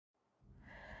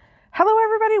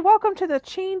everybody. Welcome to the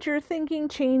Change Your Thinking,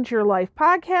 Change Your Life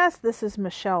podcast. This is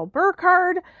Michelle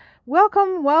Burkhardt.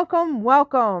 Welcome, welcome,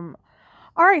 welcome.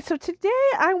 All right, so today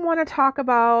I want to talk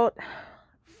about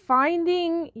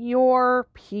finding your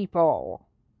people.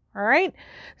 All right,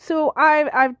 so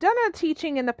I've done a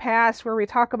teaching in the past where we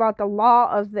talk about the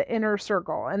law of the inner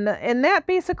circle, and that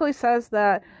basically says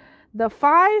that the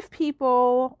five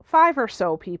or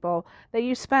so people that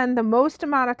you spend the most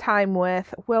amount of time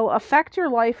with will affect your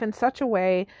life in such a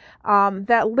way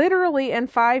that literally in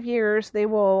 5 years they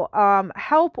will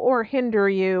help or hinder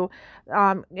you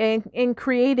in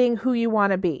creating who you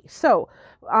want to be. So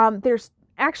there's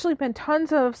actually been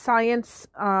tons of science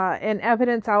and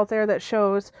evidence out there that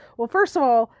shows, well, first of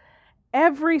all,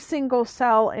 every single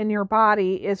cell in your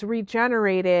body is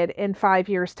regenerated in 5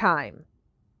 years' time.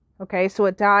 Okay, so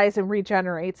it dies and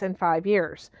regenerates in 5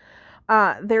 years.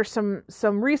 There's some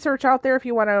research out there. If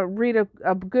you want to read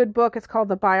a good book, it's called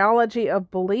The Biology of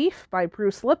Belief by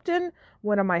Bruce Lipton,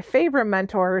 one of my favorite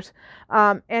mentors.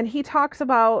 And he talks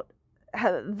about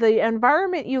the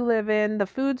environment you live in, the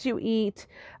foods you eat,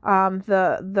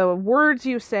 the words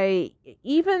you say,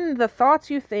 even the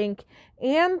thoughts you think,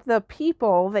 and the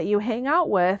people that you hang out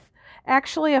with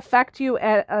actually affect you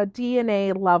at a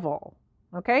DNA level.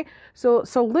 Okay, so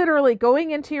literally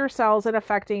going into your cells and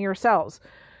affecting your cells.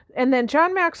 And then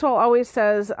John Maxwell always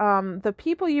says the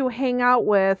people you hang out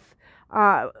with,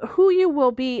 who you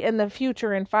will be in the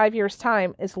future in 5 years'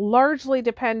 time is largely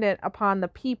dependent upon the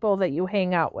people that you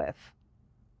hang out with.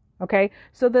 Okay,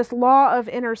 so this law of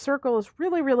inner circle is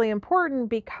really, really important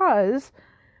because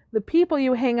the people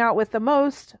you hang out with the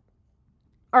most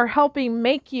are helping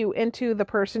make you into the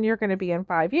person you're going to be in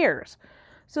 5 years.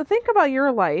 So think about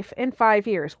your life in 5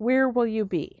 years. Where will you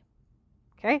be?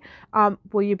 Okay.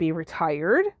 Will you be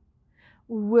retired?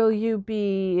 Will you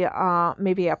be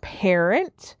maybe a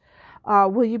parent?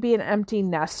 Will you be an empty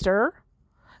nester?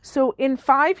 So in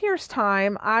 5 years'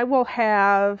 time, I will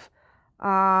have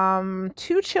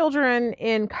 2 children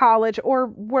in college or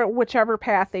whichever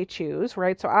path they choose,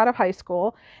 right? So out of high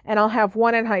school, and I'll have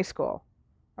 1 in high school.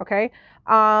 Okay.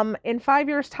 In 5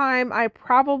 years' time, I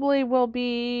probably will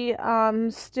be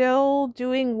still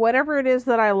doing whatever it is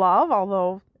that I love,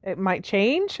 although it might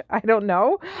change. I don't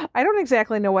know. I don't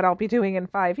exactly know what I'll be doing in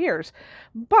 5 years.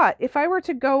 But if I were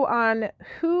to go on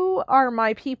who are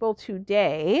my people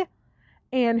today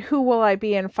and who will I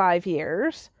be in 5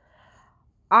 years,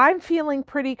 I'm feeling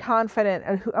pretty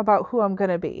confident about who I'm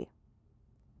going to be.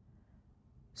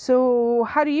 So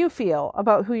how do you feel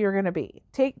about who you're going to be?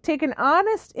 Take an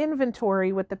honest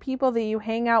inventory with the people that you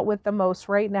hang out with the most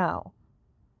right now.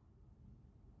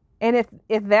 And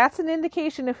if that's an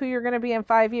indication of who you're going to be in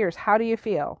 5 years, how do you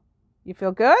feel? You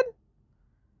feel good?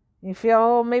 You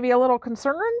feel maybe a little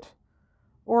concerned?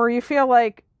 Or you feel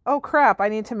like, oh crap, I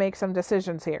need to make some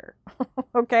decisions here.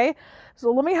 Okay?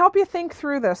 So let me help you think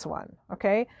through this one.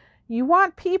 Okay? You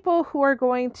want people who are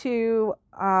going to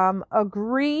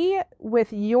agree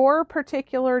with your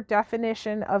particular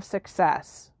definition of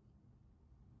success.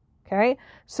 Okay?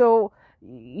 So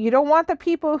you don't want the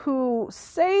people who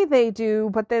say they do,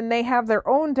 but then they have their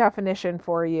own definition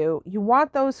for you. You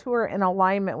want those who are in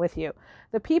alignment with you.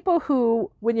 The people who,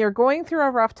 when you're going through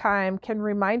a rough time, can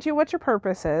remind you what your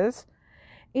purpose is.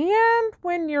 And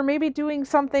when you're maybe doing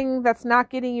something that's not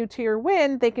getting you to your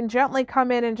win, they can gently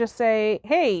come in and just say,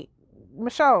 hey,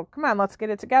 Michelle, come on, let's get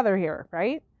it together here,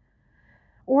 right?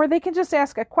 Or they can just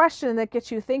ask a question that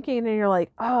gets you thinking and you're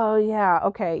like, oh yeah,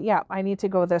 okay, yeah, I need to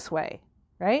go this way,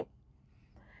 right?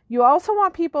 You also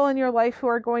want people in your life who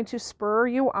are going to spur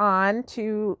you on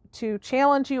to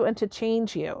challenge you and to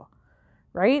change you,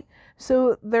 right?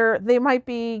 So they might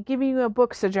be giving you a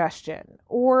book suggestion,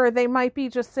 or they might be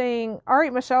just saying, all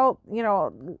right, Michelle,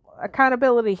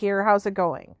 accountability here, how's it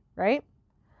going, right?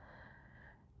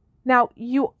 Now,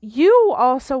 you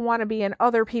also want to be in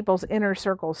other people's inner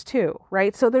circles too,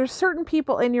 right? So there's certain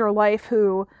people in your life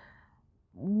who,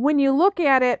 when you look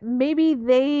at it, maybe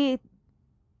they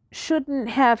shouldn't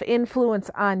have influence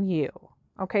on you.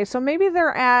 Okay, so maybe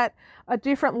they're at a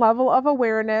different level of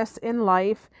awareness in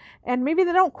life, and maybe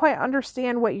they don't quite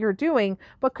understand what you're doing,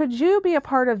 but could you be a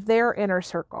part of their inner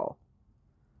circle?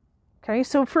 Okay,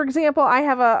 so for example, I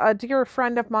have a dear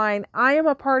friend of mine. I am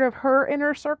a part of her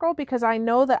inner circle because I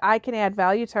know that I can add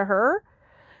value to her,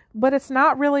 but it's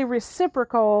not really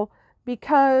reciprocal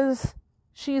because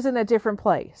she's in a different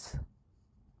place.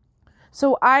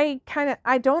 So I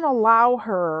don't allow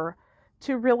her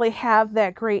to really have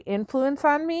that great influence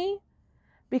on me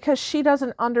because she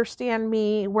doesn't understand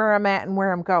me, where I'm at and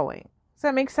where I'm going. Does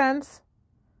that make sense?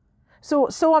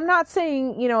 So I'm not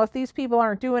saying, if these people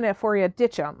aren't doing it for you,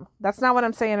 ditch them. That's not what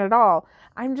I'm saying at all.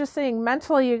 I'm just saying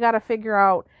mentally you got to figure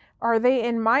out, are they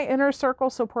in my inner circle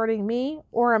supporting me,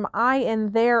 or am I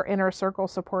in their inner circle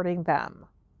supporting them?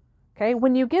 Okay,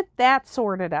 when you get that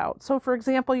sorted out. So for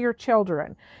example, your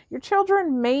children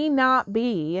may not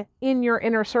be in your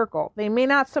inner circle. They may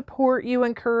not support you,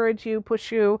 encourage you,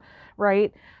 push you,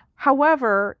 right?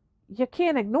 However, you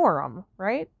can't ignore them,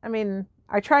 right? I mean,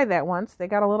 I tried that once. They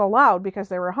got a little loud because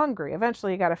they were hungry.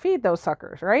 Eventually you got to feed those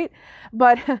suckers, right?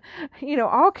 But,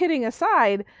 all kidding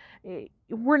aside,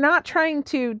 we're not trying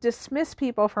to dismiss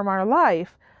people from our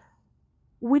life.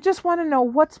 We just want to know,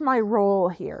 what's my role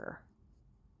here?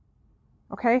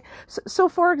 Okay. So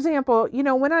for example,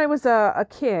 when I was a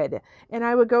kid and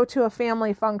I would go to a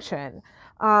family function,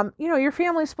 your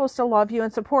family's supposed to love you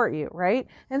and support you, right?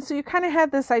 And so you kind of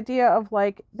had this idea of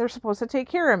like, they're supposed to take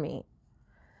care of me.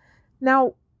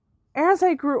 Now, as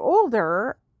I grew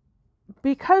older,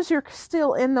 because you're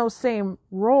still in those same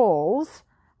roles,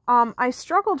 I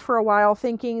struggled for a while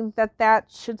thinking that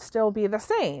should still be the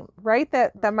same, right?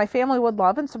 That my family would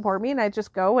love and support me and I'd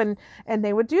just go and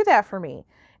they would do that for me.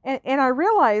 And I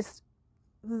realized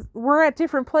we're at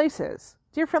different places,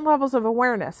 different levels of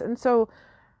awareness. And so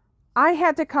I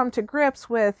had to come to grips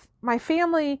with my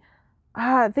family.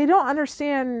 They don't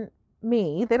understand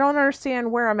me. They don't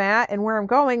understand where I'm at and where I'm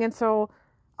going. And so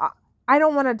I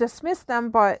don't want to dismiss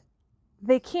them, but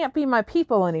they can't be my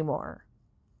people anymore.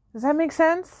 Does that make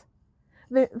sense?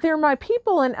 They're my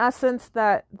people in essence,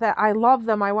 that I love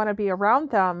them. I want to be around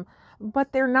them,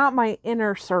 but they're not my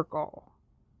inner circle.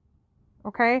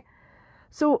 Okay?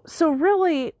 So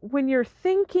really, when you're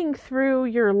thinking through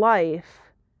your life,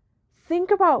 think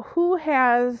about who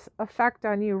has effect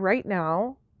on you right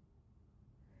now.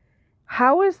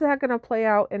 How is that going to play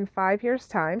out in 5 years'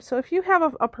 time? So if you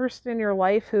have a person in your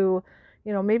life who,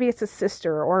 maybe it's a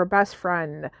sister or a best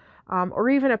friend, or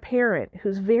even a parent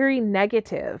who's very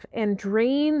negative and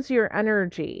drains your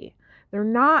energy, they're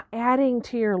not adding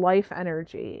to your life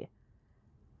energy.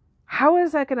 How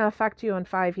is that going to affect you in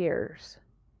 5 years?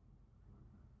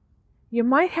 You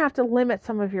might have to limit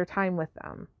some of your time with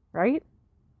them, right?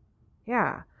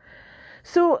 Yeah.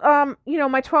 So,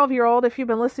 my 12-year-old, if you've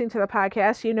been listening to the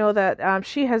podcast, you know that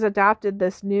she has adopted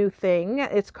this new thing.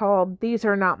 It's called These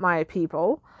Are Not My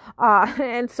People.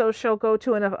 And so she'll go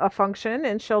to a function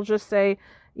and she'll just say,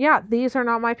 yeah, these are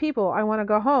not my people. I want to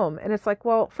go home. And it's like,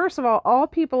 well, first of all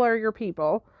people are your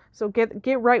people. So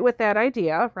get right with that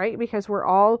idea, right? Because we're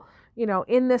all,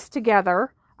 in this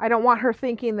together. I don't want her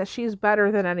thinking that she's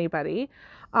better than anybody.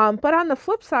 But on the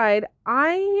flip side,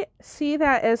 I see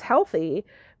that as healthy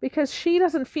because she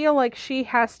doesn't feel like she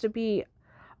has to be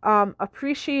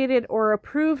appreciated or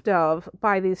approved of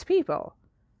by these people,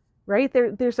 right?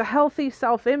 There's a healthy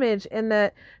self-image in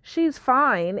that she's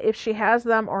fine if she has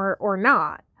them or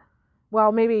not.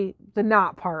 Well, maybe the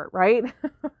not part, right?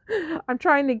 I'm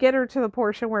trying to get her to the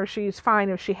portion where she's fine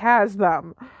if she has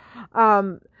them.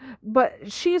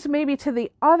 But she's maybe to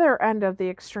the other end of the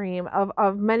extreme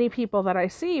of many people that I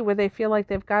see, where they feel like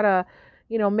they've got to,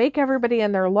 make everybody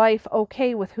in their life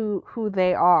okay with who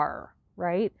they are,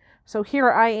 right? So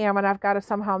here I am, and I've got to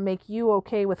somehow make you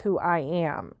okay with who I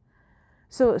am.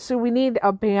 So we need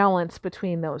a balance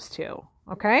between those two,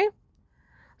 okay?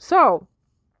 So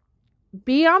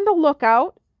be on the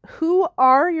lookout. Who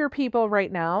are your people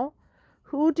right now?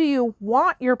 Who do you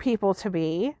want your people to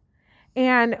be?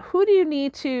 And who do you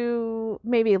need to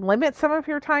maybe limit some of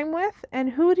your time with? And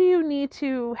who do you need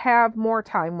to have more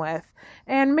time with?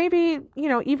 And maybe,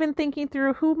 even thinking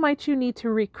through who might you need to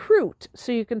recruit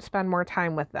so you can spend more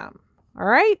time with them. All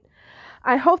right?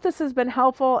 I hope this has been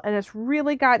helpful and it's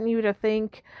really gotten you to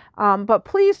think. But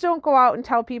please don't go out and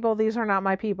tell people these are not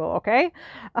my people, okay?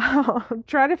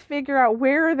 Try to figure out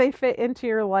where they fit into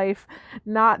your life,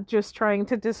 not just trying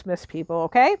to dismiss people,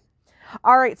 okay?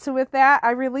 All right, so with that,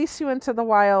 I release you into the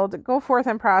wild. Go forth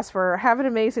and prosper. Have an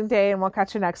amazing day, and we'll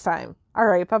catch you next time. All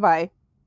right, bye-bye.